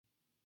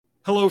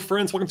Hello,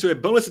 friends. Welcome to a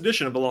bonus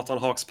edition of the Locked on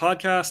Hawks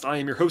podcast. I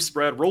am your host,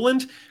 Brad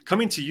Rowland,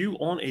 coming to you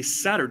on a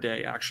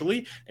Saturday,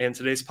 actually. And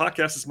today's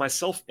podcast is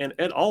myself and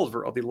Ed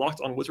Oliver of the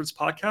Locked on Wizards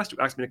podcast,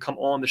 who asked me to come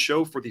on the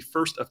show for the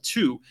first of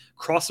two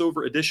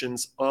crossover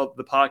editions of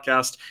the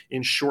podcast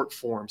in short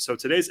form. So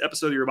today's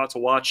episode you're about to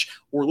watch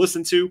or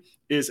listen to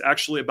is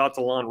actually about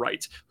Delon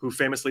Wright, who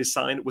famously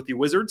signed with the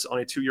Wizards on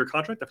a 2-year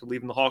contract after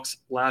leaving the Hawks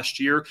last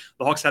year.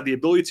 The Hawks had the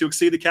ability to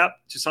exceed the cap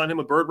to sign him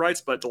with bird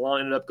rights, but Delon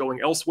ended up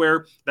going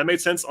elsewhere. That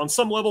made sense on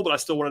some level, but I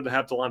still wanted to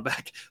have Delon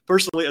back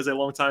personally as a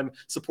longtime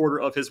supporter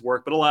of his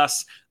work. But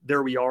alas,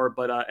 there we are.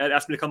 But Ed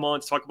asked me to come on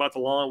to talk about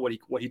Delon,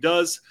 what he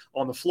does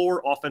on the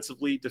floor,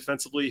 offensively,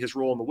 defensively, his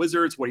role in the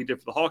Wizards, what he did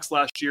for the Hawks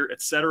last year,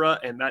 etc.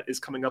 And that is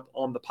coming up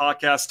on the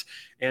podcast.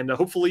 And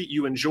hopefully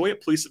you enjoy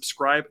it. Please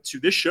subscribe to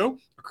this show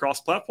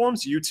across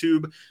platforms,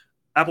 YouTube,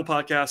 Apple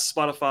Podcasts,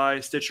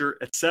 Spotify, Stitcher,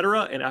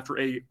 etc. And after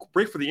a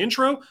break for the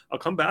intro, I'll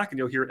come back and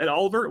you'll hear Ed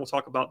Oliver, and we'll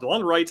talk about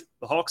Delon Wright,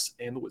 the Hawks,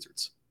 and the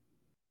Wizards.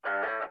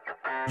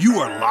 You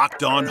are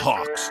Locked On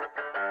Hawks,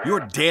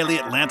 your daily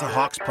Atlanta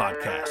Hawks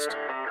podcast,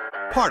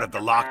 part of the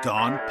Locked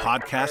On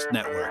Podcast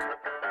Network.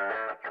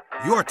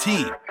 Your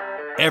team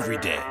every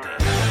day.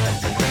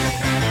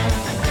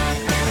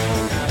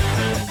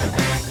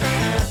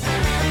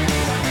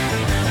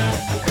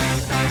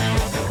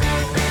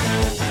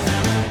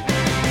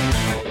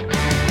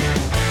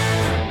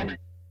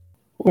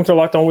 Welcome to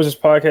Locked On Wizards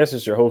podcast.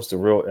 It's your host, the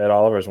real Ed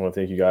Oliver. I just want to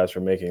thank you guys for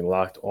making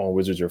Locked On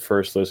Wizards your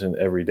first listen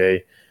every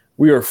day.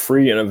 We are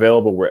free and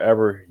available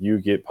wherever you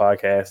get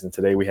podcasts. And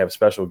today we have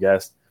special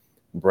guest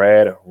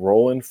Brad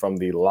Rowland from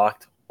the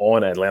Locked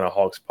On Atlanta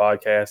Hawks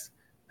podcast.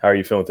 How are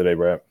you feeling today,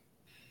 Brad?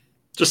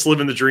 Just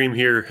living the dream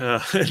here in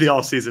the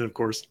offseason, of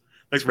course.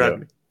 Thanks for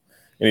having me.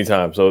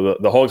 Anytime. So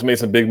the Hawks made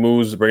some big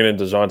moves, bringing in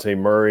DeJounte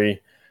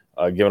Murray,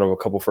 giving up a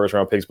couple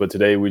first-round picks. But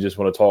today we just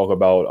want to talk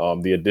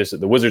about the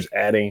addition, the Wizards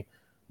adding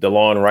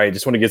Delon Wright.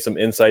 Just want to get some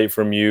insight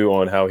from you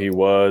on how he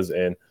was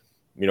and,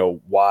 you know,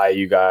 why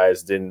you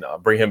guys didn't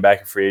bring him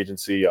back in free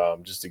agency,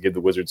 just to give the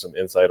Wizards some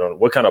insight on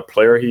what kind of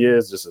player he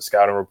is, just a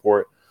scouting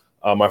report.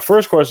 My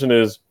first question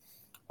is,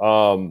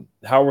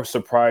 how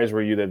surprised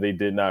were you that they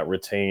did not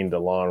retain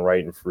Delon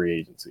Wright in free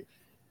agency?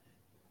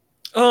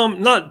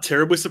 Not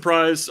terribly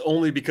surprised,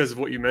 only because of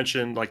what you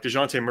mentioned. Like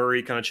DeJounte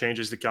Murray kind of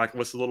changes the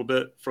calculus a little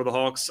bit for the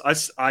Hawks.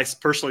 I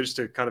personally, just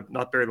to kind of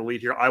not bury the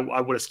lead here, I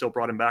would have still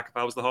brought him back if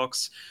I was the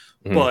Hawks.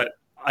 Mm-hmm. But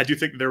I do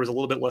think there was a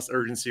little bit less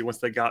urgency once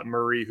they got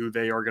Murray, who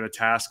they are going to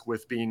task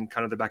with being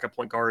kind of the backup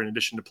point guard in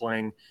addition to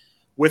playing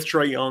with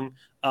Trae Young.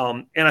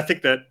 And I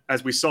think that,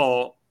 as we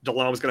saw,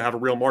 Delon was going to have a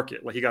real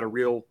market. Like, he got a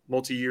real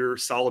multi-year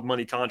solid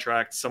money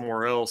contract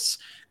somewhere else.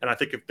 And I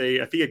think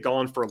if he had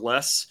gone for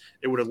less,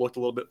 it would have looked a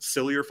little bit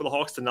sillier for the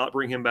Hawks to not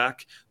bring him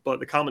back. But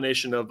the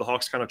combination of the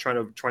Hawks kind of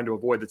trying to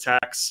avoid the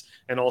tax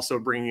and also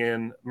bringing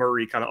in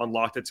Murray kind of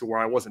unlocked it to where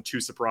I wasn't too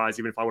surprised,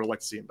 even if I would have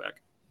liked to see him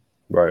back.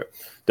 Right.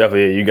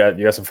 Definitely. You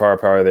got some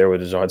firepower there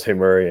with DeJounte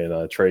Murray and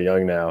Trae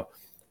Young now.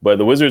 But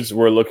the Wizards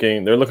they're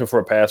looking for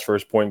a pass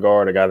first point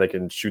guard, a guy that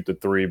can shoot the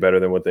three better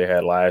than what they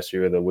had last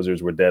year. The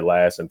Wizards were dead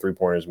last in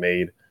 3-pointers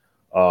made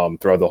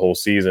throughout the whole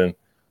season.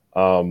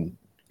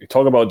 You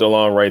talk about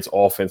Delon Wright's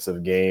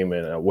offensive game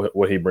and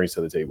what he brings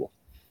to the table.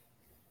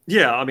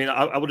 Yeah, I mean,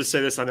 I would just say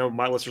this. I know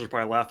my listeners are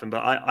probably laughing, but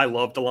I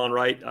love Delon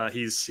Wright.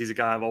 He's a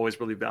guy I've always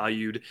really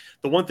valued.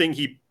 The one thing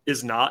he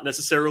is not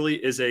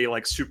necessarily is a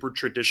like super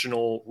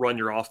traditional run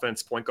your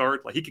offense point guard.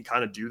 Like, he can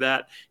kind of do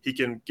that. He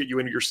can get you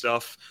into your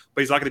stuff,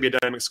 but he's not going to be a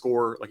dynamic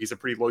scorer. Like, he's a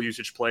pretty low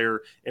usage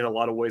player in a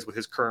lot of ways with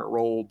his current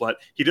role, but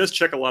he does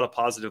check a lot of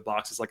positive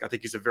boxes. Like, I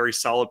think he's a very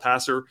solid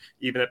passer,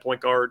 even at point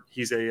guard.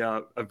 He's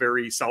a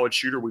very solid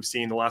shooter. We've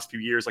seen the last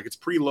few years, like, it's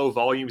pretty low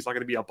volume. He's not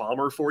going to be a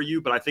bomber for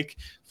you, but I think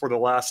for the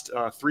last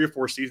 3 or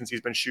 4 seasons,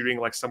 he's been shooting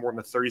like somewhere in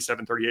the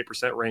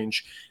 37-38%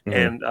 range.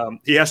 Mm-hmm. And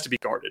he has to be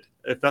guarded.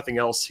 If nothing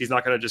else, he's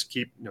not going to just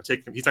keep,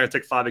 he's not going to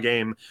take 5 a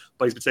game,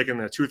 but he's been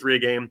taking 2 or 3 a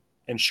game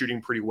and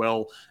shooting pretty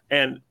well.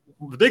 And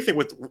the big thing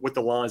with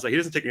Delon is, like, he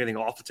doesn't take anything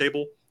off the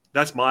table.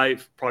 That's probably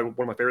one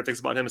of my favorite things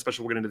about him,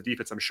 especially when we'll get into the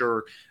defense, I'm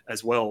sure,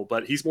 as well.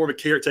 But he's more of a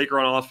caretaker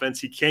on offense.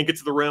 He can get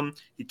to the rim.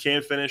 He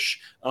can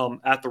finish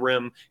at the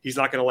rim. He's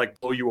not going to, like,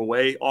 blow you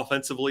away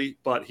offensively,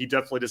 but he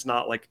definitely does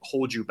not, like,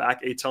 hold you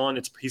back a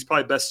ton. He's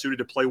probably best suited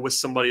to play with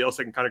somebody else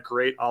that can kind of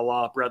create, a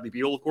la Bradley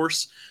Beal, of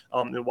course,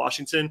 in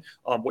Washington.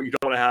 What you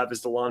don't want to have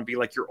is Delon be,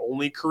 like, your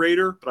only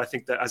creator. But I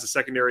think that as a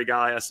secondary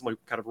guy, as somebody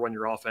who kind of run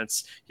your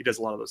offense, he does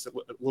a lot of those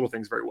little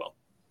things very well.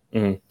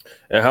 Mm-hmm.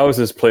 And how is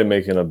his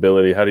playmaking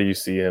ability? How do you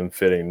see him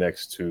fitting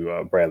next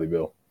to Bradley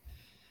Beal?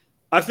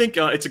 I think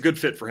it's a good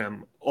fit for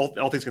him,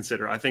 all things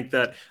considered. I think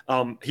that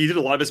he did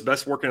a lot of his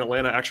best work in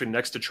Atlanta actually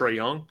next to Trae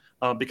Young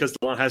because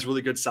Delon has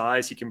really good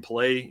size. He can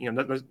play,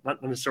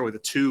 not necessarily the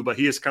 2, but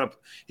he is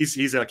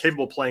he's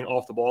capable of playing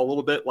off the ball a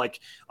little bit.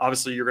 Like,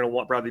 obviously, you're going to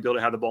want Bradley Beal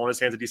to have the ball in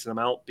his hands a decent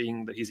amount,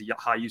 being that he's a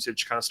high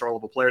usage kind of star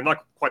level player.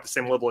 Not quite the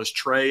same level as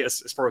Trae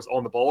as far as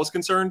on the ball is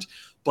concerned,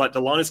 but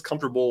Delon is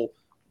comfortable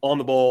on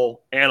the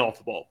ball and off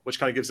the ball, which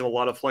kind of gives him a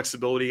lot of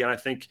flexibility. And I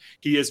think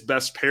he is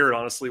best paired,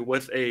 honestly,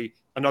 with a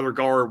another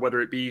guard,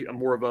 whether it be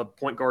more of a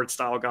point guard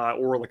style guy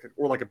or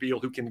like a Beal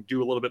who can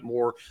do a little bit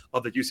more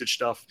of the usage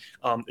stuff.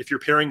 If you're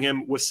pairing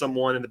him with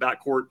someone in the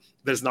backcourt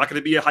that's not going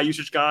to be a high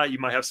usage guy, you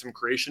might have some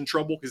creation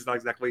trouble because he's not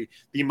exactly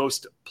the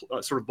most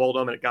sort of ball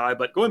dominant guy.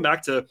 But going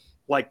back to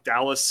like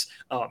Dallas,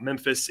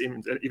 Memphis,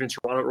 even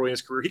Toronto early in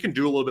his career, he can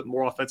do a little bit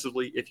more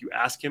offensively if you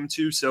ask him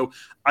to. So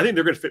I think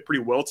they're going to fit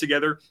pretty well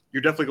together.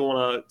 You're definitely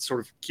going to sort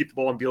of keep the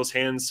ball in Beal's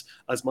hands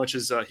as much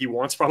as he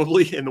wants,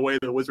 probably, in the way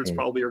the Wizards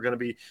probably are going to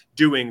be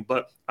doing.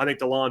 But I think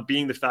DeLon,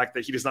 being the fact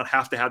that he does not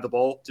have to have the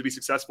ball to be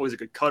successful, he's a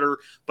good cutter,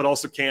 but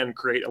also can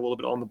create a little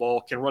bit on the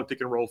ball, can run pick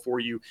and roll for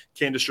you,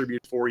 can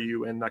distribute for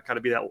you, and that kind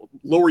of be that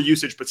lower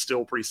usage but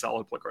still pretty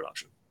solid point guard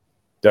option.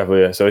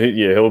 Definitely. Yeah. So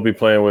he'll be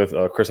playing with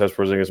Kristaps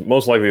Porzingis.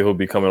 Most likely he'll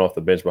be coming off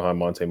the bench behind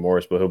Monte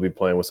Morris, but he'll be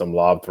playing with some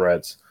lob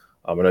threats.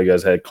 I know you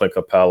guys had Clint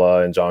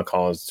Capella and John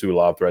Collins, 2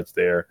 lob threats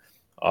there,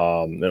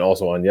 and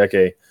also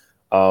Onyeka.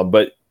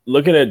 But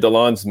looking at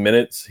DeLon's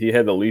minutes, he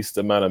had the least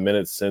amount of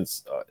minutes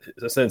since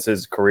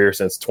his career,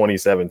 since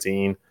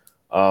 2017.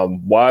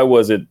 Why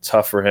was it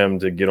tough for him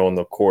to get on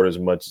the court as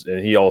much?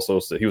 And he also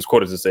said, he was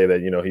quoted to say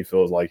that, he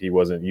feels like he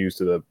wasn't used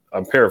to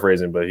I'm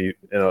paraphrasing, but in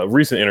a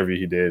recent interview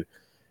he did,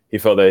 he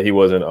felt that he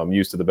wasn't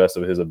used to the best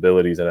of his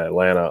abilities in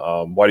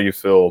Atlanta. Why do you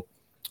feel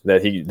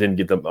that he didn't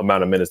get the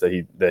amount of minutes that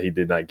he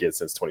did not get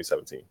since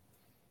 2017?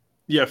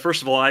 Yeah,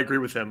 first of all, I agree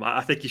with him. I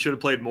think he should have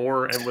played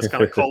more and was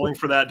kind of calling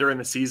for that during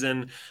the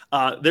season.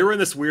 They were in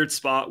this weird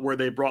spot where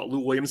they brought Lou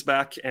Williams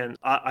back, and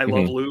I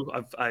love Lou.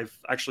 I'm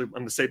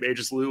the same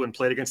age as Lou and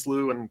played against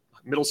Lou in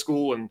middle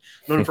school and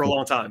known him for a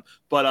long time.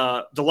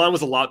 But DeLon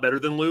was a lot better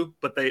than Lou,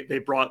 but they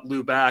brought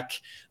Lou back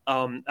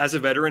as a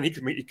veteran.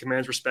 He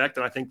commands respect,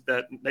 and I think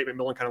that Nate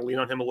McMillan kind of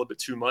leaned on him a little bit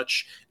too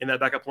much in that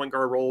backup point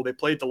guard role. They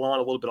played DeLon a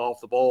little bit off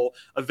the ball.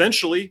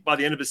 Eventually, by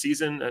the end of the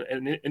season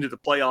and into the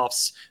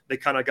playoffs, they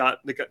kind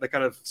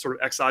of sort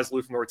of excised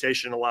Lou from the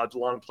rotation and allowed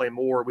DeLon to play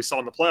more. We saw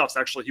in the playoffs,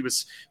 actually, he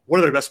was one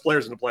of their best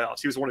players in the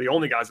playoffs. He was one of the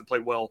only guys that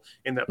played well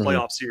in that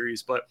playoff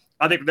series. But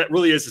I think that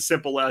really is as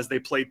simple as they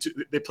played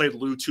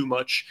Lou too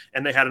much,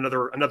 and they had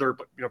another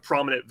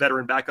prominent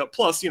veteran backup.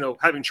 Plus,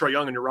 having Trae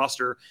Young in your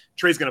roster,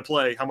 Trae's going to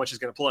play how much he's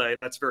going to play.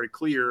 That's very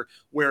clear.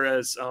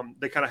 Whereas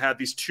they kind of had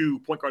these 2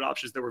 point guard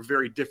options that were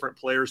very different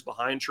players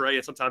behind Trae,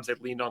 and sometimes they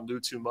leaned on Lou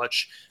too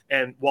much.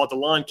 And while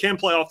DeLon can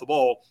play off the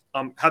ball,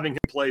 having him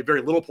play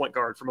very little point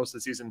guard for most of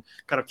the season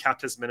kind of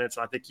capped his minutes.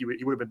 And I think he would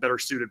have been better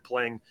suited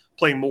playing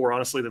more,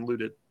 honestly, than Lou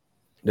did.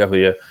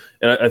 Definitely, yeah.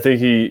 And I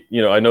think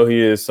I know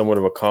he is somewhat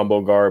of a combo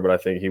guard, but I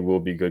think he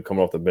will be good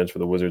coming off the bench for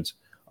the Wizards.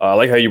 I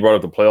like how you brought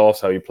up the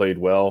playoffs, how he played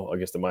well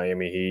against the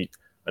Miami Heat.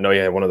 I know he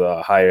had one of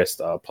the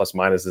highest plus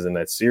minuses in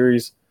that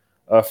series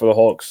for the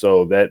Hawks,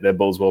 so that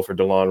bodes well for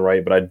DeLon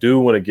Wright. But I do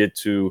want to get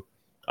to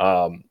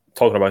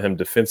talking about him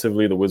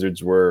defensively. The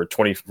Wizards were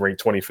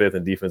ranked 25th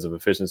in defensive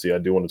efficiency. I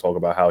do want to talk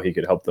about how he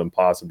could help them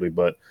possibly.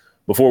 But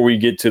before we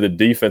get to the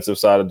defensive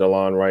side of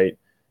DeLon Wright,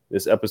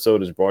 this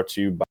episode is brought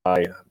to you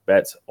by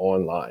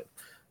BetOnline.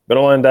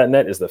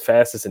 BetOnline.net is the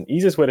fastest and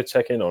easiest way to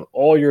check in on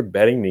all your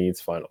betting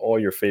needs. Find all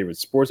your favorite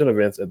sports and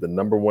events at the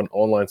 #1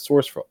 online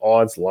source for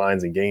odds,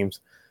 lines, and games.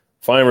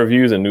 Find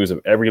reviews and news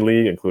of every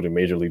league, including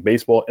Major League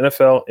Baseball,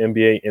 NFL,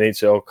 NBA,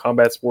 NHL,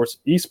 combat sports,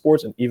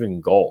 esports, and even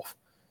golf.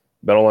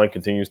 BetOnline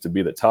continues to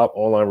be the top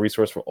online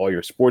resource for all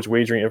your sports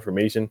wagering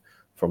information,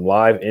 from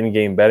live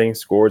in-game betting,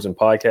 scores, and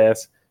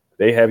podcasts.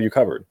 They have you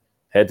covered.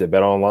 Head to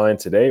BetOnline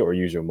today or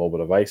use your mobile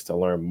device to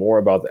learn more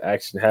about the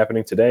action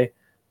happening today.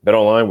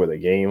 BetOnline, where the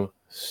game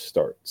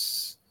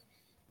starts.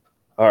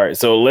 All right,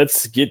 so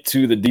let's get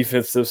to the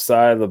defensive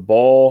side of the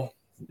ball.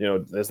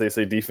 As they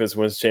say, defense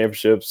wins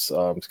championships.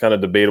 It's kind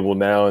of debatable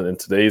now in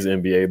today's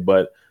NBA,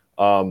 but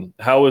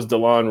how is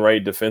DeLon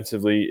Wright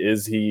defensively?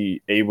 Is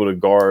he able to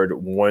guard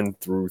 1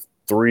 through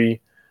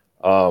 3?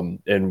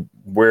 And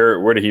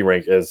where did he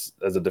rank as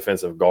a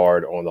defensive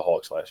guard on the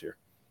Hawks last year?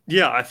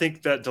 Yeah, I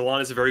think that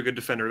DeLon is a very good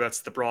defender.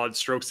 That's the broad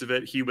strokes of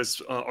it. He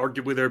was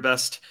arguably their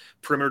best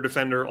perimeter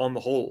defender on the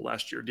whole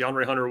last year.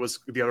 DeAndre Hunter was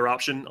the other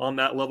option on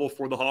that level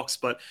for the Hawks,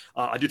 but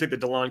I do think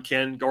that DeLon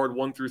can guard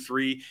 1 through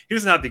 3. He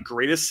doesn't have the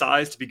greatest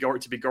size to be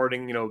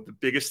guarding, the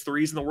biggest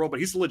threes in the world, but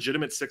he's a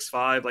legitimate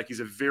 6'5". Like, he's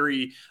a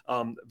very,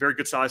 very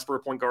good size for a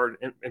point guard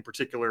in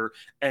particular,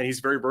 and he's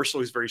very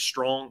versatile. He's very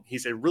strong.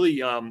 He's a really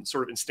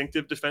sort of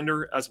instinctive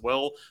defender as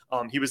well.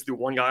 He was the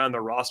one guy on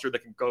the roster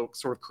that can go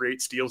sort of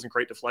create steals and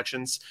create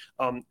deflections.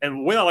 And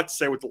the way I like to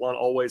say with DeLon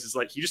always is,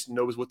 like, he just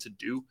knows what to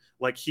do.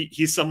 Like,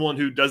 he's someone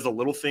who does the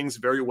little things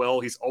very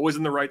well. He's always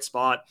in the right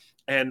spot.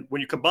 And when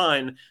you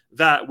combine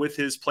that with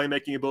his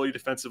playmaking ability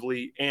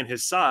defensively and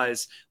his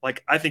size,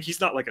 like, I think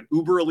he's not like an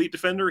uber elite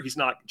defender. He's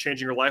not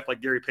changing your life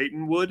like Gary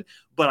Payton would,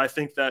 but I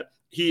think that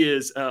he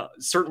is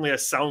certainly a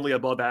soundly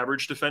above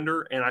average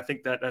defender. And I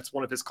think that that's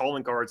one of his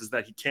calling cards, is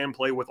that he can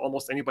play with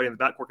almost anybody in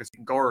the backcourt because he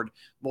can guard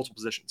multiple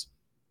positions.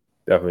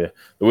 Definitely.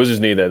 The Wizards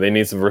need that. They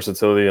need some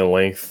versatility and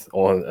length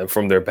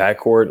from their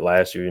backcourt.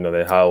 Last year, they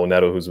had Raul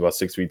Neto, who's about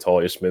 6 feet tall,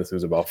 Ish Smith,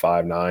 who's about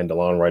 5'9".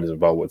 DeLon Wright is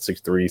about,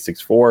 6'3",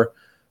 6'4".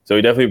 So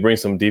he definitely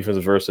brings some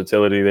defensive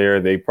versatility there.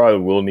 They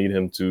probably will need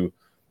him to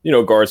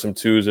guard some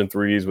twos and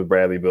threes with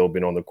Bradley Beal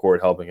being on the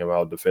court, helping him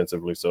out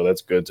defensively. So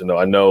that's good to know.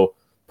 I know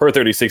per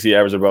 36, he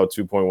averaged about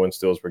 2.1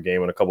 steals per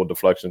game and a couple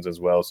deflections as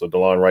well. So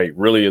DeLon Wright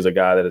really is a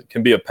guy that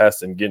can be a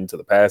pest and get into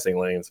the passing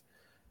lanes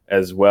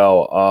as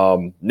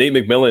well. Nate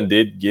McMillan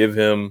did give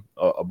him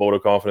a vote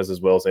of confidence as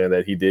well, saying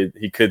that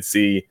he could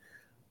see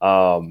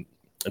DeLon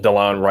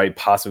Wright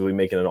possibly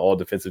making an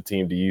all-defensive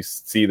team. Do you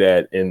see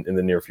that in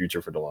the near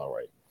future for DeLon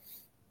Wright?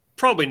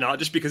 Probably not,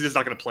 just because he's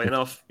not going to play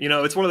enough.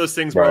 It's one of those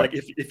things where like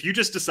if you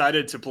just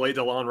decided to play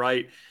DeLon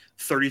Wright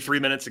 33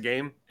 minutes a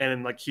game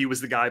and like he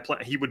was the guy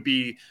he would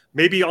be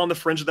maybe on the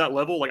fringe of that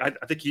level. Like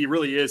I think he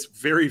really is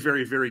very,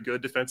 very, very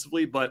good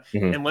defensively, but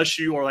unless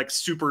you are like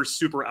super,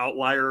 super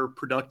outlier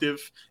productive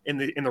in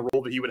the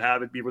role that he would have,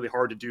 it'd be really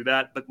hard to do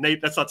that. But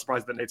Nate, that's not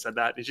surprising that Nate said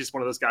that. He's just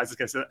one of those guys that's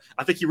going to say that.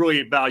 I think he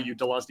really valued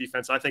DeLon's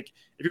defense. I think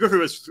if you go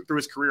through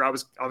his career, I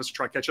was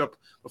trying to catch up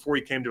before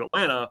he came to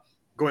Atlanta,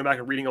 going back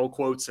and reading old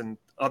quotes and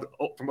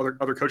from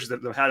other coaches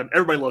that have had him.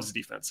 Everybody loves his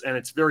defense, and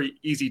it's very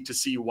easy to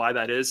see why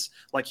that is.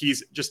 Like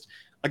he's just,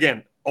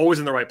 again, always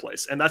in the right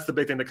place, and that's the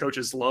big thing that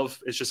coaches love.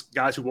 Is just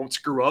guys who won't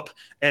screw up,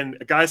 and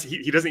guys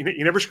he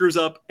never screws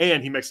up,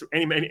 and he makes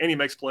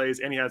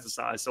plays, and he has the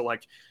size. So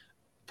like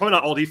probably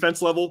not all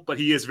defense level, but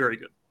he is very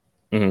good.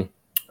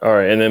 Mm-hmm. All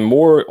right, and then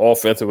more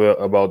offensive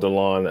about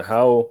DeLon.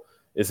 How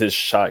is his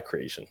shot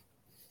creation?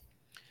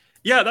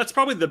 Yeah, that's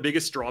probably the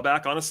biggest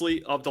drawback,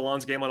 honestly, of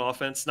DeLon's game on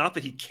offense. Not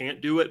that he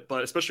can't do it,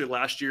 but especially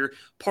last year,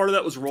 part of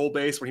that was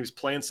role-based when he was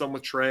playing some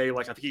with Trey.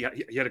 Like I think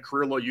he had a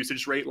career low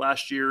usage rate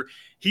last year.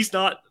 He's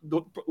not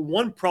the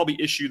one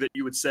probably issue that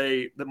you would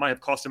say that might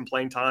have cost him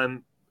playing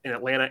time in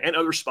Atlanta and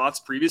other spots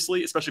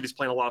previously, especially if he's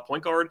playing a lot of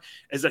point guard,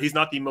 is that he's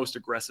not the most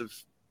aggressive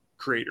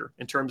creator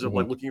in terms of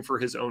like looking for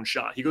his own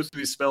shot. He goes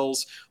through these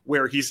spells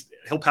where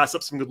he'll pass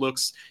up some good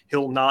looks.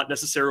 He'll not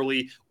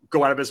necessarily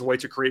go out of his way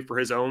to create for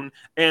his own.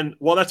 And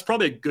while that's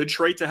probably a good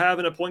trait to have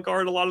in a point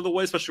guard a lot of the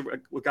way, especially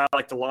with a guy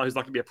like DeLon, who's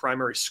not going to be a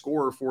primary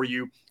scorer for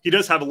you, he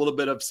does have a little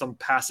bit of some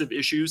passive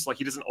issues. Like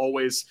he doesn't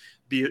always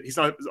he's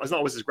not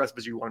always as aggressive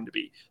as you want him to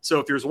be. So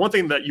if there's one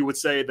thing that you would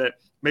say that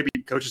maybe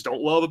coaches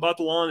don't love about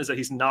DeLon is that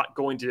he's not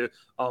going to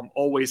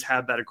always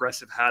have that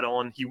aggressive hat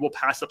on. He will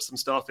pass up some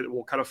stuff that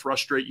will kind of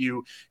frustrate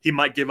you. He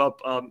might give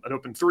up an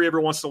open three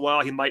every once in a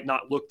while. He might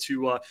not look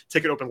to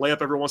take an open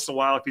layup every once in a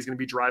while if he's going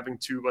to be driving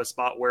to a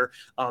spot where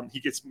he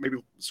gets maybe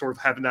sort of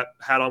having that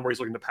hat on where he's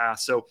looking to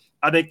pass. So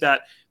I think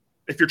that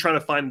if you're trying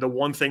to find the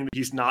one thing that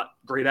he's not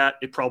great at,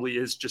 it probably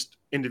is just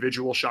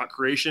individual shot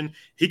creation.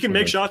 He can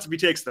make shots if he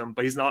takes them,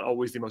 but he's not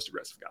always the most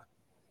aggressive guy.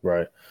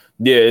 Right.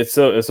 Yeah, it's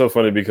so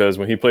funny because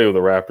when he played with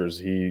the Raptors,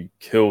 he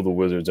killed the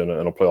Wizards in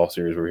a playoff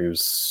series where he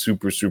was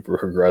super, super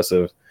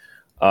aggressive.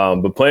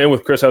 But playing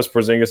with Kristaps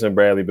Porzingis and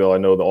Bradley Beal, I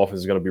know the offense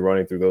is going to be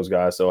running through those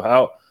guys. So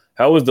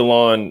how was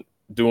DeLon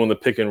doing the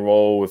pick and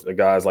roll with the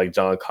guys like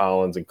John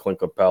Collins and Clint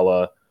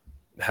Capella?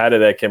 How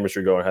did that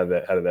chemistry go, and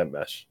how did that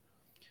mesh?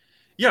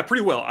 Yeah,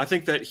 pretty well. I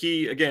think that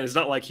he, again, is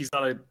not like he's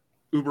not a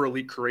uber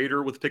elite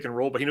creator with pick and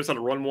roll, but he knows how to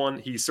run one.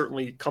 He's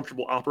certainly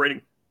comfortable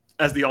operating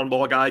as the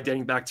on-ball guy,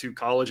 dating back to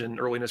college and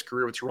early in his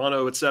career with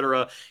Toronto, et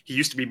cetera. He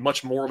used to be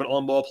much more of an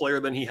on-ball player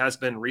than he has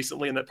been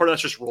recently, and that part of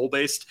that's just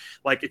role-based.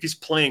 Like if he's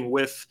playing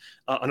with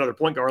another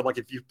point guard, like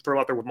if you throw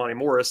out there with Monty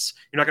Morris,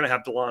 you're not going to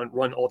have DeLon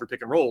run all of your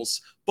pick and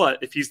rolls. But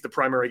if he's the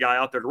primary guy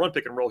out there to run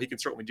pick and roll, he can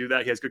certainly do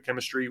that. He has good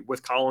chemistry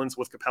with Collins,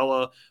 with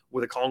Capella,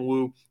 with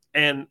Okongwu,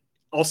 and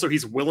also,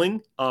 he's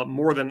willing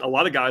more than a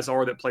lot of guys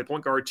are that play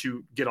point guard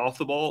to get off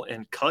the ball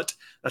and cut.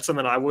 That's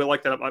something I really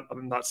like that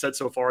I've not said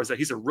so far, is that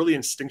he's a really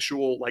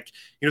instinctual, like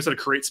he knows how to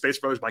create space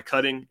for others by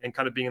cutting and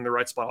kind of being in the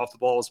right spot off the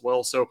ball as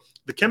well. So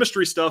the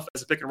chemistry stuff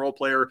as a pick and roll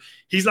player,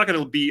 he's not going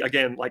to be,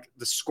 again, like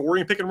the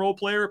scoring pick and roll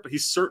player, but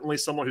he's certainly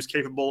someone who's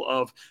capable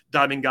of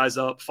diving guys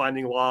up,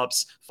 finding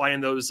lobs,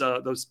 finding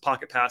those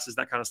pocket passes,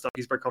 that kind of stuff.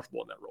 He's very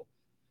comfortable in that role.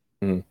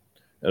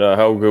 Mm-hmm. And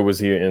how good was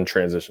he in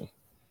transition?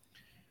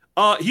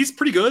 He's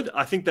pretty good.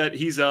 I think that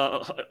he's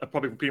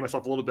probably repeating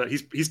myself a little bit.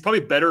 He's probably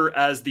better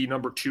as the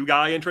number two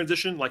guy in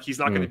transition. Like he's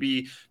not going to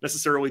be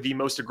necessarily the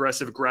most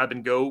aggressive grab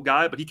and go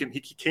guy, but he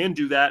can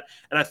do that.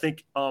 And I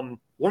think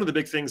one of the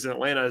big things in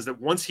Atlanta is that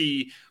once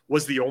he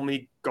was the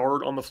only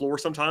guard on the floor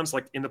sometimes,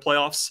 like in the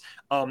playoffs,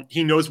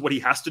 he knows what he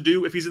has to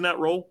do if he's in that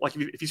role. Like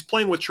if he's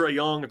playing with Trae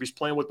Young, if he's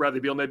playing with Bradley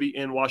Beal maybe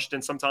in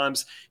Washington,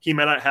 sometimes he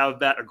may not have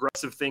that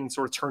aggressive thing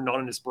sort of turned on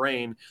in his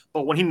brain.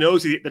 But when he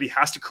knows that he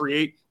has to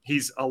create,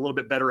 he's a little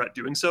bit better at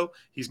doing so.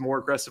 He's more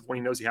aggressive when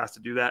he knows he has to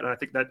do that. And I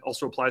think that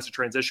also applies to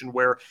transition,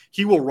 where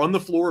he will run the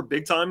floor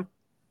big time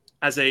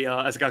as a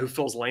guy who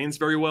fills lanes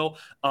very well.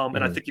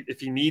 And I think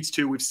if he needs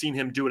to, we've seen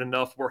him do it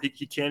enough where he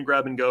can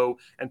grab and go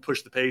and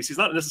push the pace. He's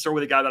not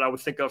necessarily the guy that I would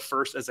think of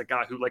first as a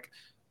guy who, like,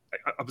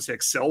 I would say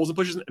excels at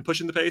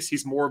pushing the pace.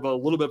 He's more of a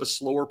little bit of a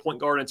slower point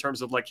guard in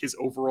terms of like his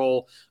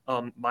overall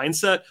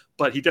mindset,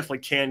 but he definitely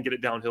can get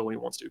it downhill when he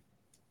wants to.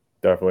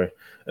 Definitely.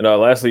 And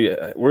lastly,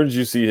 where did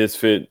you see his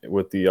fit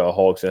with the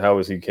Hawks, and how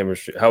was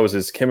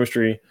his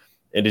chemistry?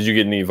 And did you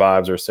get any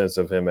vibes or sense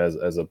of him as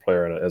a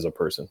player and as a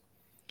person?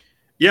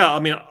 Yeah,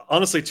 I mean,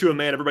 honestly, to a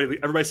man,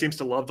 everybody seems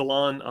to love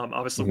DeLon.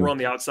 Obviously, we're on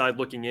the outside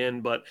looking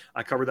in, but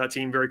I covered that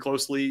team very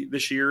closely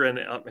this year,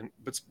 and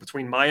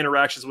between my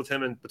interactions with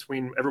him and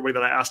between everybody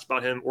that I asked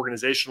about him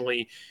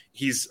organizationally,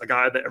 he's a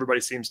guy that everybody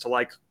seems to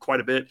like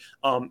quite a bit.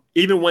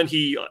 Even when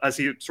he, as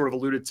he sort of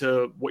alluded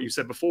to what you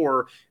said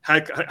before,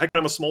 had kind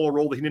of a smaller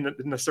role that he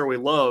didn't necessarily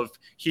love,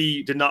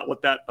 he did not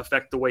let that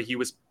affect the way he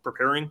was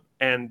preparing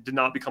and did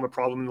not become a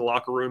problem in the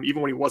locker room,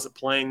 even when he wasn't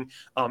playing.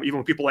 Even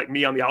when people like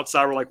me on the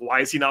outside were like, why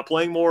is he not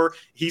playing more?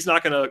 He's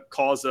not going to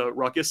cause a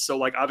ruckus. So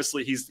like,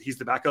 obviously he's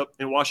the backup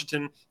in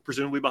Washington,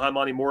 presumably behind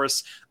Monty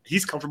Morris.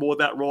 He's comfortable with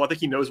that role. I think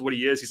he knows what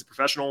he is. He's a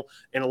professional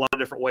in a lot of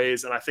different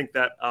ways. And I think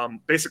that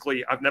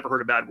basically I've never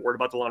heard a bad word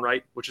about DeLon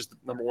Wright, which is the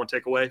number one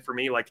takeaway for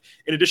me. Like,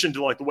 in addition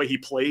to like the way he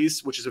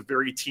plays, which is a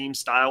very team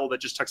style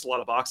that just checks a lot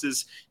of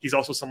boxes, he's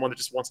also someone that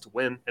just wants to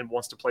win and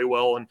wants to play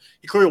well. And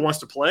he clearly wants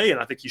to play. And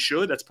I think he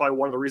should. That's probably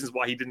one of the reasons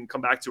why he didn't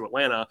come back to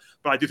Atlanta.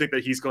 But I do think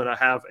that he's going to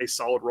have a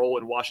solid role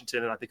in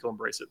Washington, and I think he'll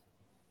embrace it.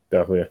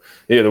 Definitely.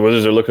 Yeah, the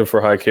Wizards are looking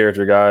for high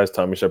character guys.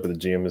 Tommy Shepard, the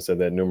GM, has said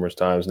that numerous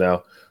times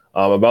now.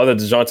 About the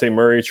DeJounte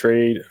Murray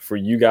trade for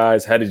you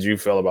guys, how did you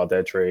feel about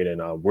that trade?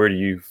 And where do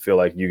you feel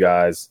like you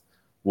guys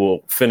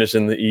will finish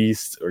in the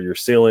East or your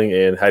ceiling?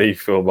 And how do you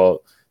feel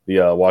about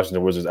the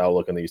Washington Wizards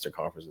outlook in the Eastern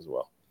Conference as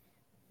well?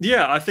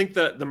 Yeah, I think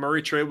that the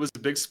Murray trade was a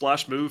big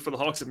splash move for the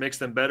Hawks. It makes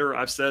them better.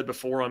 I've said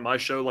before on my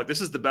show, like,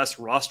 this is the best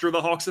roster the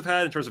Hawks have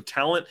had in terms of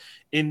talent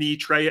in the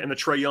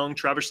Trae Young,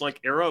 Travis Schlenk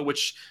era,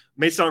 which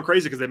may sound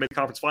crazy because they made the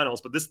conference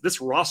finals, but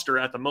this roster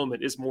at the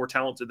moment is more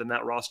talented than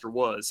that roster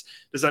was.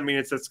 Does that mean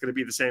that's going to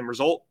be the same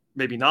result?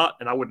 Maybe not,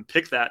 and I wouldn't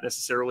pick that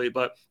necessarily,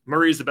 but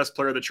Murray is the best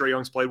player that Trae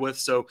Young's played with,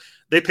 so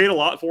they paid a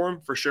lot for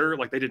him for sure.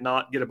 Like, they did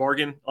not get a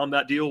bargain on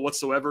that deal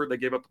whatsoever. They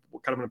gave up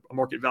kind of a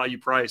market value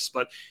price,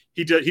 but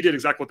he did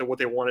exactly what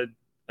they wanted.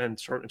 And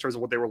in terms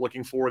of what they were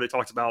looking for, they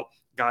talked about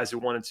guys who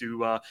wanted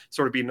to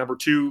sort of be number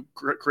two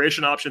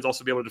creation options,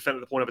 also be able to defend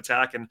at the point of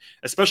attack. And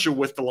especially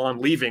with DeLon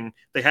leaving,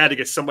 they had to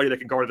get somebody that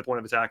can guard at the point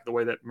of attack the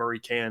way that Murray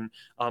can.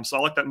 So I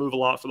like that move a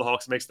lot for the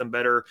Hawks. It makes them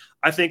better.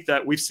 I think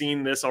that we've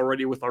seen this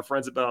already with our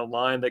friends at Bet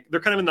Online. They're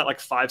kind of in that like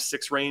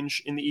 5-6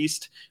 range in the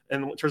East.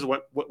 And in terms of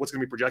what's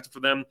going to be projected for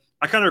them,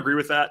 I kind of agree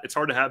with that. It's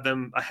hard to have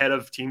them ahead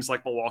of teams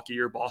like Milwaukee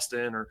or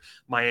Boston or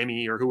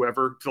Miami or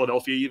whoever,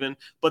 Philadelphia even.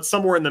 But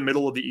somewhere in the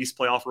middle of the East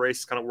playoff race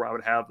is kind of where I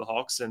would have the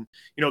Hawks. And,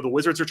 the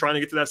Wizards are trying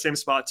to get to that same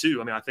spot too.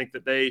 I mean, I think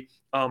that they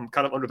kind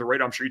of under the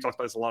radar, I'm sure you talked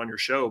about this a lot on your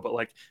show, but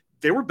like,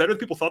 they were better than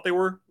people thought they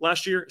were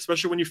last year,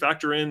 especially when you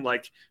factor in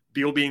like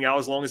Beal being out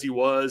as long as he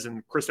was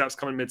and Kristaps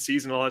coming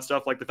mid-season and all that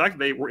stuff. Like, the fact that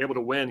they were able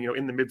to win,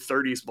 in the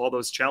mid-30s with all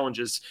those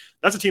challenges,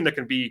 that's a team that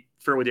can be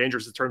fairly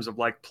dangerous in terms of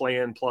like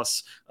play-in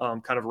plus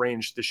kind of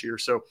range this year.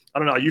 So I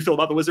don't know how you feel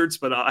about the Wizards,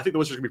 but I think the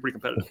Wizards are going to be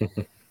pretty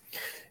competitive.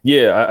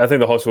 Yeah, I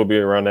think the Hawks will be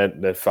around that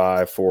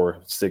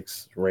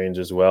 5-4-6 range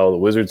as well. The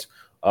Wizards,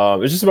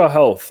 it's just about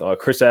health.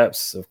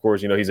 Kristaps, of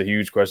course, he's a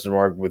huge question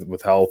mark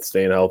with health,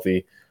 staying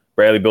healthy.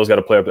 Bradley Beal's got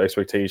to play up to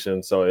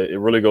expectations, so it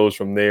really goes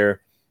from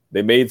there.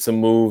 They made some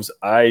moves.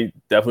 I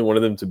definitely wanted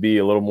them to be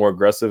a little more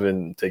aggressive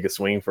and take a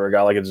swing for a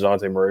guy like a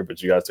DeJounte Murray,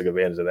 but you guys took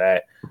advantage of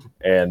that.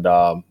 And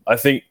I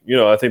think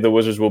the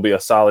Wizards will be a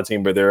solid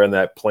team, but they're in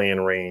that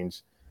playing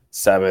range,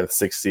 7th,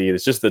 6th seed.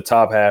 It's just the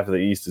top half of the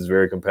East is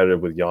very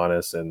competitive with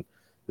Giannis and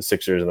the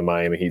Sixers and the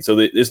Miami Heat. So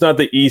it's not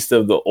the East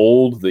of the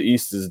old. The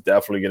East is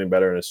definitely getting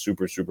better and is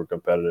super, super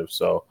competitive.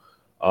 So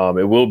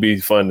it will be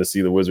fun to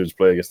see the Wizards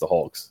play against the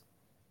Hawks.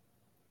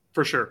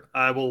 For sure.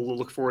 I will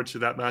look forward to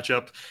that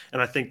matchup.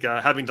 And I think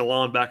having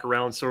DeLon back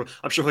around, so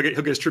I'm sure he'll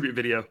get his tribute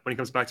video when he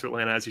comes back to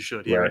Atlanta, as he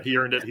should. He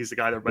earned it. He's the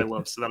guy that everybody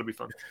loves. So that'll be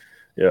fun.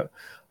 Yeah.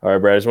 All right,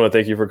 Brad, I just want to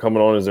thank you for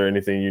coming on. Is there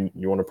anything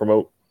you want to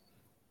promote?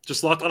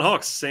 Just Locked On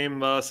Hawks.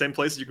 Same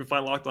places you can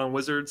find Locked On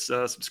Wizards.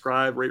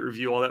 Subscribe, rate,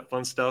 review, all that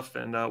fun stuff.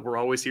 And we're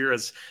always here.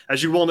 As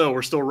you well know,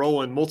 we're still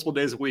rolling multiple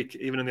days a week,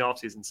 even in the off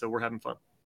season. So we're having fun.